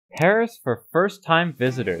Paris for first-time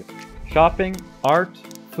visitors. Shopping, art,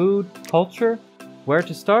 food, culture. Where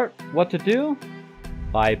to start? What to do?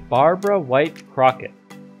 By Barbara White Crockett.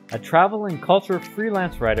 A travel and culture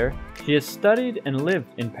freelance writer, she has studied and lived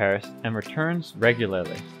in Paris and returns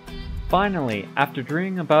regularly. Finally, after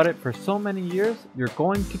dreaming about it for so many years, you're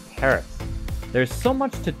going to Paris. There's so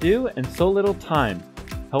much to do and so little time.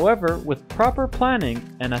 However, with proper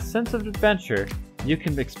planning and a sense of adventure, you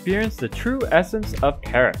can experience the true essence of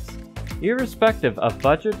Paris. Irrespective of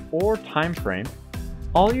budget or time frame,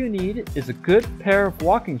 all you need is a good pair of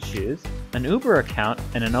walking shoes, an Uber account,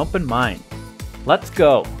 and an open mind. Let's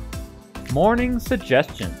go! Morning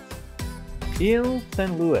suggestions. Ile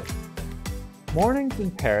St. Louis. Mornings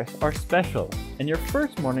in Paris are special, and your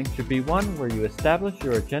first morning should be one where you establish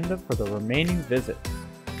your agenda for the remaining visit.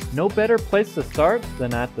 No better place to start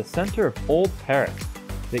than at the center of Old Paris,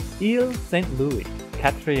 the Ile St. Louis,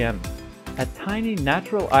 4e, a tiny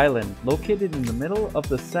natural island located in the middle of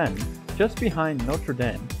the Seine, just behind Notre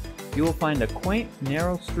Dame. You will find a quaint,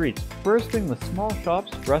 narrow streets bursting with small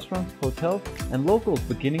shops, restaurants, hotels, and locals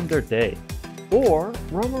beginning their day. Or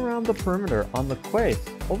roam around the perimeter on the quays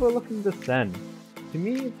overlooking the Seine. To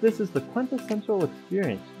me, this is the quintessential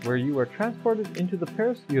experience where you are transported into the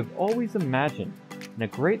Paris you have always imagined, and a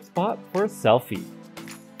great spot for a selfie.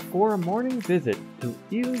 For a morning visit to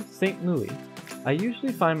Ile St. Louis, I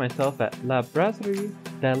usually find myself at La Brasserie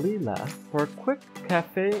Dalila for a quick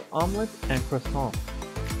cafe, omelette, and croissant.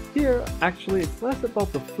 Here, actually, it's less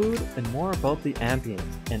about the food and more about the ambience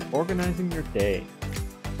and organizing your day,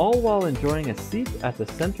 all while enjoying a seat at the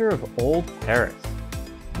center of Old Paris.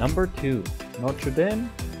 Number 2. Notre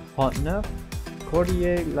Dame, Pont Neuf,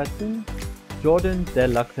 Quartier Latin, Jardin de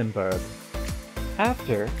Luxembourg.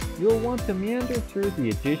 After, you'll want to meander through the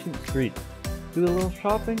adjacent streets, do a little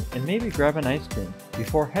shopping, and maybe grab an ice cream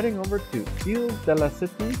before heading over to Ile de la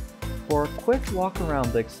Cité for a quick walk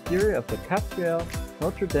around the exterior of the Cathédrale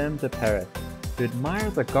Notre Dame de Paris to admire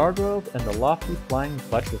the guardrails and the lofty flying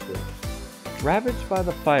buttresses. Ravaged by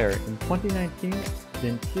the fire in 2019, the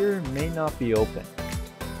interior may not be open.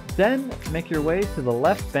 Then make your way to the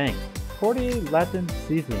left bank, Quartier Latin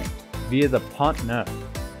Césien, via the Pont Neuf.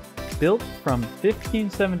 Built from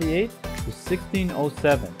 1578 to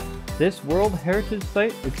 1607, this World Heritage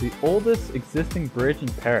Site is the oldest existing bridge in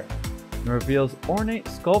Paris and reveals ornate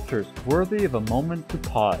sculptures worthy of a moment to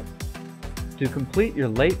pause. To complete your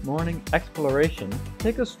late morning exploration,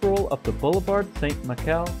 take a stroll up the Boulevard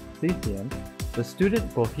Saint-Michel, the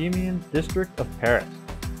student bohemian district of Paris,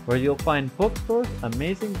 where you'll find bookstores,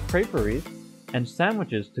 amazing creperies, and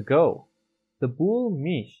sandwiches to go. The Boule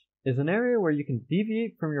Miche is an area where you can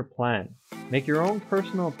deviate from your plan, make your own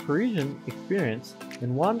personal Parisian experience,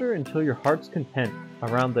 and wander until your heart's content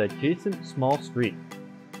around the adjacent small streets,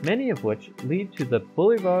 many of which lead to the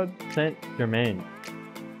Boulevard Saint-Germain.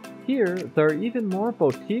 Here, there are even more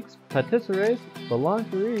boutiques, patisseries,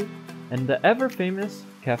 boulangeries, and the ever-famous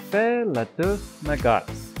Café Les Deux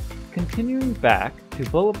Magots. Continuing back to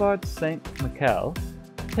Boulevard Saint-Michel,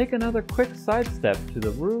 take another quick sidestep to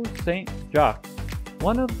the Rue Saint-Jacques,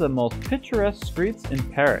 one of the most picturesque streets in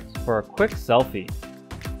Paris, for a quick selfie.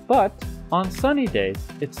 But on sunny days,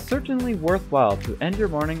 it's certainly worthwhile to end your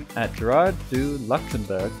morning at Gare du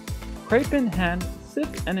Luxembourg. Crepe in hand, sit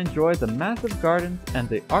and enjoy the massive gardens and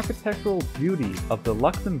the architectural beauty of the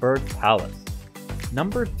Luxembourg Palace.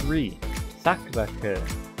 Number 3. Sacré-Cœur.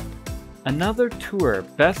 Another tour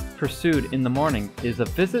best pursued in the morning is a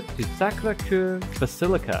visit to Sacré-Cœur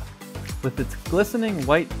Basilica, with its glistening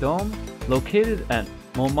white dome located at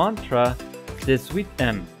Montmartre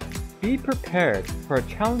 18e. Be prepared for a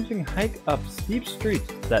challenging hike up steep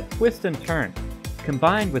streets that twist and turn,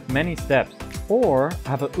 combined with many steps, or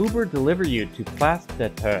have an Uber deliver you to Place des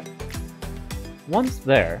Terres. Once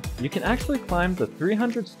there, you can actually climb the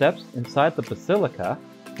 300 steps inside the basilica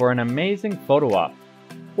for an amazing photo op.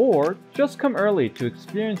 Or just come early to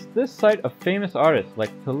experience this site of famous artists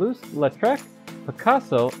like Toulouse-Lautrec,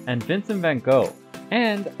 Picasso, and Vincent van Gogh,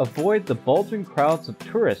 and avoid the bulging crowds of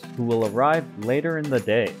tourists who will arrive later in the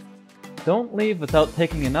day. Don't leave without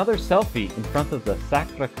taking another selfie in front of the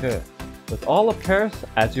Sacré-Cœur, with all of Paris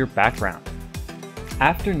as your background.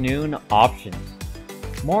 Afternoon options.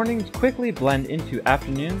 Mornings quickly blend into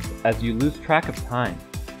afternoons as you lose track of time.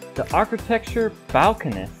 The architecture,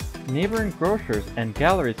 balconies, neighboring grocers, and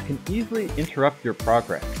galleries can easily interrupt your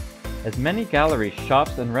progress, as many galleries,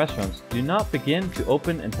 shops, and restaurants do not begin to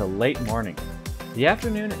open until late morning. The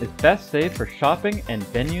afternoon is best saved for shopping and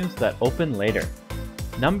venues that open later.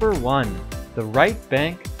 Number 1. The Right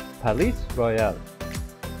Bank, Palais Royal.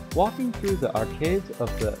 Walking through the arcades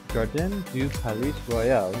of the Jardin du Palais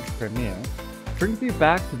Royal Premier, brings you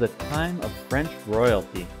back to the time of French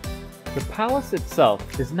royalty. The palace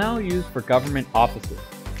itself is now used for government offices.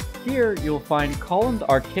 Here you'll find columned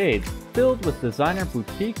arcades filled with designer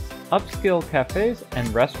boutiques, upscale cafes,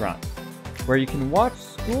 and restaurants, where you can watch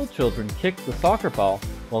school children kick the soccer ball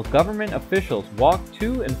while government officials walk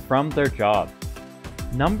to and from their jobs.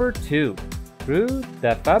 Number 2. Rue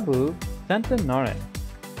des Faubourgs Saint-Honoré.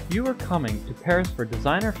 You are coming to Paris for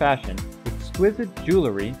designer fashion, exquisite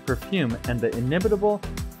jewelry, perfume, and the inimitable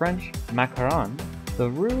French macaron. The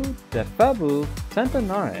Rue des Faubourgs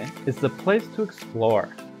Saint-Honoré is the place to explore.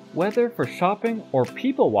 Whether for shopping or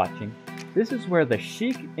people watching, this is where the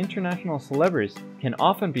chic international celebrities can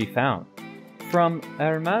often be found. From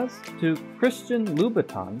Hermès to Christian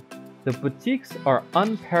Louboutin, the boutiques are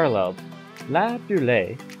unparalleled. La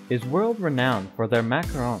Dulé is world-renowned for their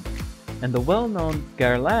macarons, and the well-known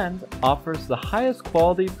Guerlain offers the highest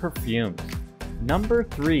quality perfumes. Number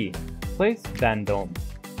 3. Place Vendôme.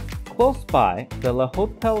 Close by, the Le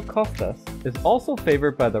Hotel Costas is also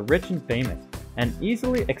favored by the rich and famous, and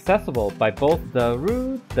easily accessible by both the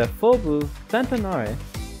Rue des Faubourgs Saint-Honoré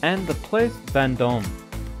and the Place Vendôme.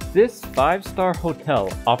 This 5-star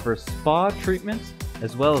hotel offers spa treatments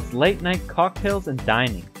as well as late-night cocktails and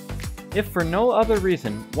dining. If for no other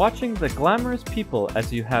reason, watching the glamorous people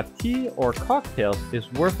as you have tea or cocktails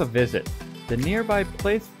is worth a visit. The nearby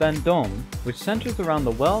Place Vendôme, which centers around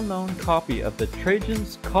the well-known copy of the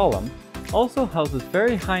Trajan's Column, also houses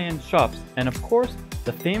very high-end shops and of course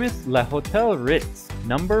the famous Le Hotel Ritz.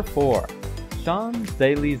 Number 4.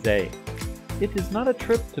 Champs-Élysées. It is not a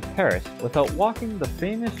trip to Paris without walking the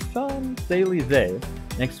famous Champs-Élysées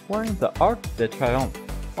and exploring the Arc de Triomphe.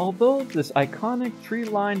 Although this iconic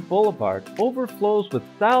tree-lined boulevard overflows with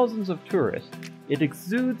thousands of tourists, it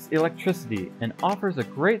exudes electricity and offers a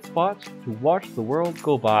great spot to watch the world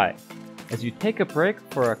go by, as you take a break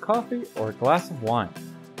for a coffee or a glass of wine.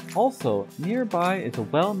 Also, nearby is a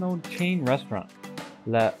well-known chain restaurant,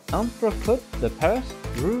 Le Entrecôte de Paris,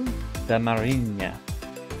 Rue de Marigny.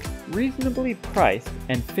 Reasonably priced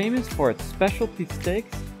and famous for its specialty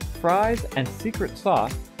steaks, fries, and secret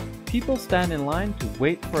sauce, people stand in line to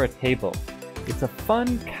wait for a table. It's a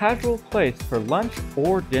fun, casual place for lunch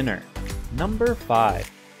or dinner. Number 5.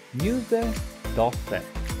 Musée d'Orsay.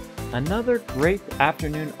 Another great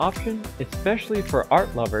afternoon option, especially for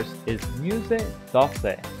art lovers, is Musée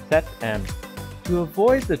d'Orsay, 7M. To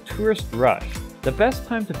avoid the tourist rush, the best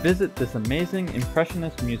time to visit this amazing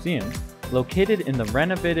Impressionist museum, located in the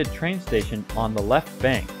renovated train station on the left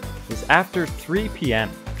bank, is after 3 p.m.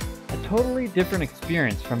 A totally different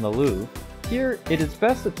experience from the Louvre. Here, it is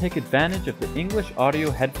best to take advantage of the English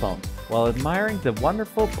audio headphones while admiring the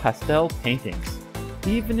wonderful pastel paintings.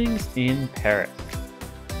 Evenings in Paris.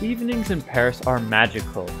 Evenings in Paris are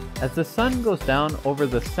magical. As the sun goes down over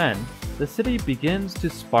the Seine, the city begins to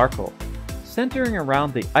sparkle, centering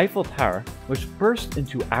around the Eiffel Tower, which bursts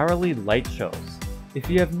into hourly light shows. If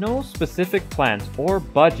you have no specific plans or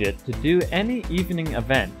budget to do any evening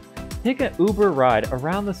event, take an Uber ride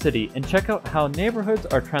around the city and check out how neighborhoods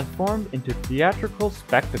are transformed into theatrical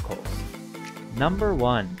spectacles. Number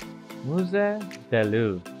 1. Musée du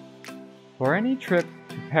Louvre. For any trip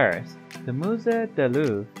to Paris, the Musée du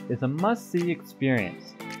Louvre is a must-see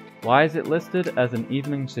experience. Why is it listed as an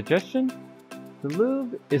evening suggestion? The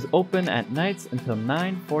Louvre is open at nights until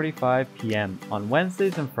 9:45 p.m. on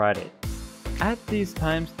Wednesdays and Fridays. At these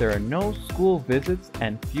times, there are no school visits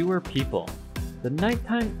and fewer people. The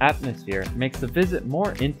nighttime atmosphere makes the visit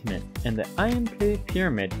more intimate, and the IMP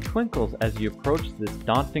pyramid twinkles as you approach this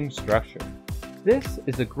daunting structure. This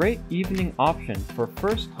is a great evening option for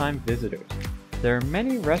first-time visitors. There are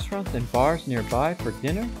many restaurants and bars nearby for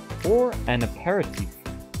dinner or an aperitif.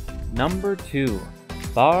 Number 2.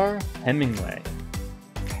 Bar Hemingway.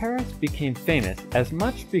 Paris became famous as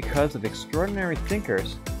much because of extraordinary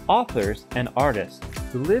thinkers, authors, and artists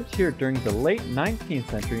who lived here during the late 19th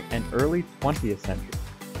century and early 20th century,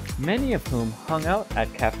 many of whom hung out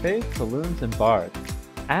at cafes, saloons, and bars,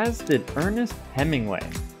 as did Ernest Hemingway.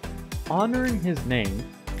 Honoring his name,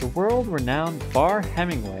 the world-renowned Bar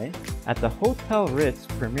Hemingway at the Hotel Ritz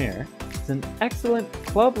Premier is an excellent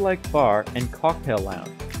club-like bar and cocktail lounge,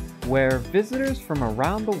 where visitors from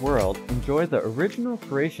around the world enjoy the original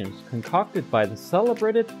creations concocted by the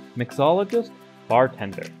celebrated mixologist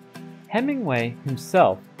bartender. Hemingway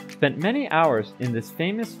himself spent many hours in this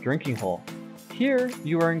famous drinking hole. Here,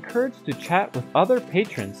 you are encouraged to chat with other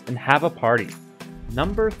patrons and have a party.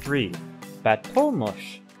 Number 3. Bateau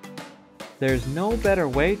Mouche. There's no better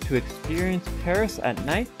way to experience Paris at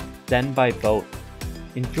night than by boat.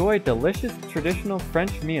 Enjoy a delicious traditional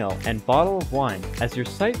French meal and bottle of wine as your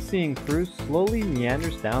sightseeing cruise slowly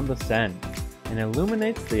meanders down the Seine. and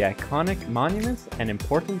illuminates the iconic monuments and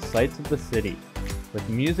important sites of the city, with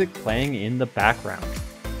music playing in the background.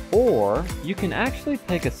 Or you can actually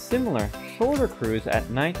take a similar, shorter cruise at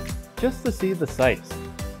night just to see the sights,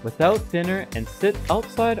 without dinner, and sit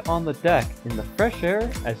outside on the deck in the fresh air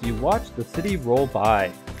as you watch the city roll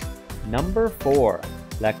by. Number 4.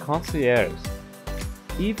 La Concierge.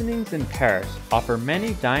 Evenings in Paris offer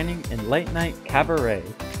many dining and late-night cabaret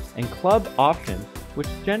and club options which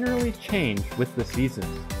generally change with the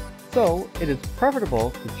seasons. So it is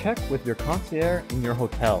preferable to check with your concierge in your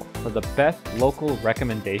hotel for the best local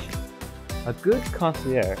recommendations. A good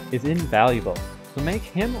concierge is invaluable, so make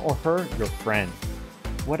him or her your friend.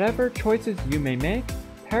 Whatever choices you may make,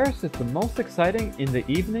 Paris is the most exciting in the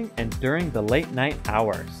evening and during the late night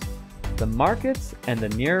hours. The markets and the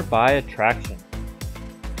nearby attractions.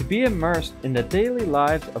 To be immersed in the daily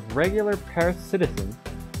lives of regular Paris citizens,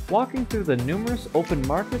 walking through the numerous open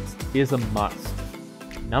markets is a must.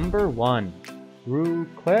 Number 1. Rue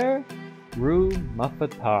Claire, Rue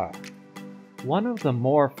Mouffetard. One of the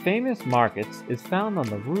more famous markets is found on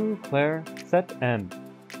the Rue Claire 7,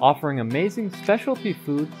 offering amazing specialty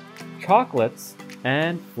foods, chocolates,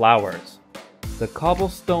 and flowers. The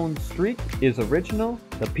cobblestone street is original,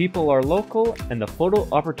 the people are local, and the photo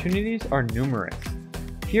opportunities are numerous.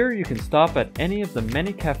 Here you can stop at any of the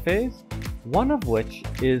many cafes, one of which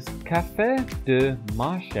is Café de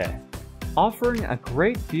Marché, offering a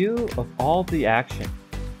great view of all the action.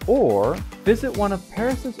 Or visit one of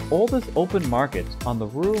Paris's oldest open markets on the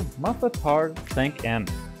Rue Mouffetard 5,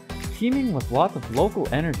 teeming with lots of local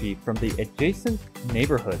energy from the adjacent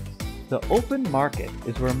neighborhoods. The open market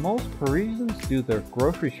is where most Parisians do their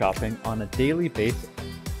grocery shopping on a daily basis,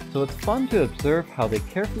 so it's fun to observe how they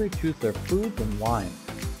carefully choose their foods and wines,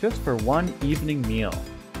 just for one evening meal.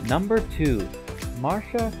 Number 2.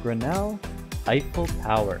 Marché Grenelle, Eiffel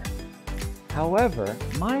Tower. However,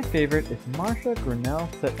 my favorite is Marché Grenelle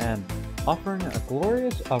 7, offering a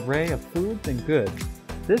glorious array of foods and goods.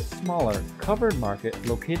 This smaller, covered market,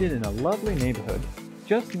 located in a lovely neighborhood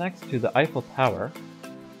just next to the Eiffel Tower,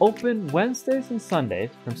 open Wednesdays and Sundays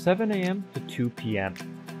from 7 a.m. to 2 p.m.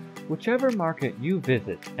 Whichever market you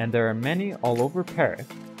visit, and there are many all over Paris,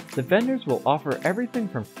 the vendors will offer everything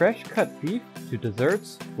from fresh cut beef to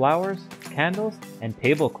desserts, flowers, candles, and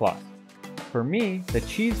tablecloths. For me, the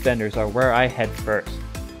cheese vendors are where I head first.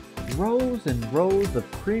 Rows and rows of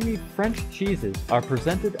creamy French cheeses are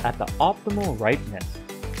presented at the optimal ripeness,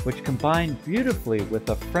 which combine beautifully with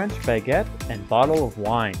a French baguette and bottle of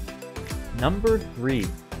wine. Number 3.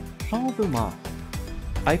 Champ de Mars,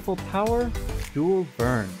 Eiffel Tower, Jules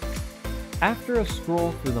Verne. After a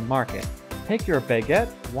stroll through the market, take your baguette,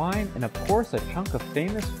 wine, and of course a chunk of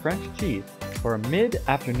famous French cheese for a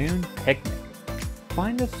mid-afternoon picnic.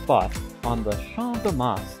 Find a spot on the Champ de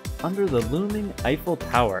Mars under the looming Eiffel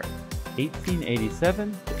Tower,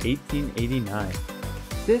 1887 to 1889.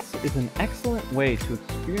 This is an excellent way to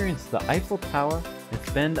experience the Eiffel Tower and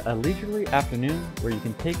spend a leisurely afternoon where you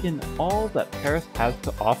can take in all that Paris has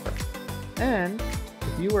to offer. And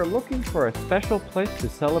if you are looking for a special place to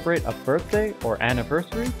celebrate a birthday or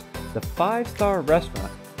anniversary, the 5-star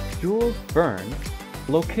restaurant, Jules Verne,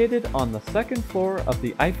 located on the 2nd floor of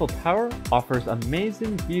the Eiffel Tower, offers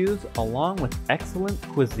amazing views along with excellent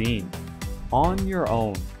cuisine, on your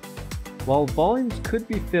own. While volumes could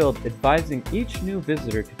be filled advising each new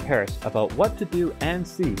visitor to Paris about what to do and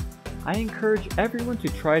see, I encourage everyone to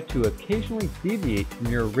try to occasionally deviate from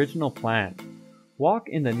your original plan. Walk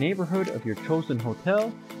in the neighborhood of your chosen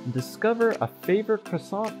hotel and discover a favorite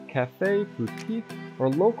croissant, cafe, boutique, or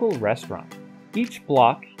local restaurant. Each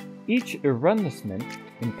block, each arrondissement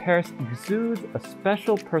in Paris exudes a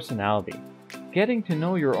special personality. Getting to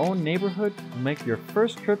know your own neighborhood will make your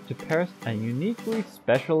first trip to Paris a uniquely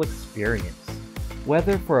special experience.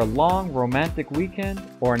 Whether for a long romantic weekend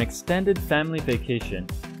or an extended family vacation,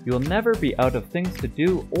 you'll never be out of things to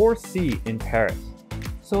do or see in Paris.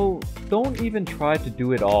 So don't even try to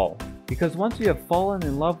do it all, because once you have fallen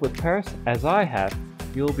in love with Paris, as I have,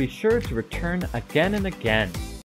 you'll be sure to return again and again.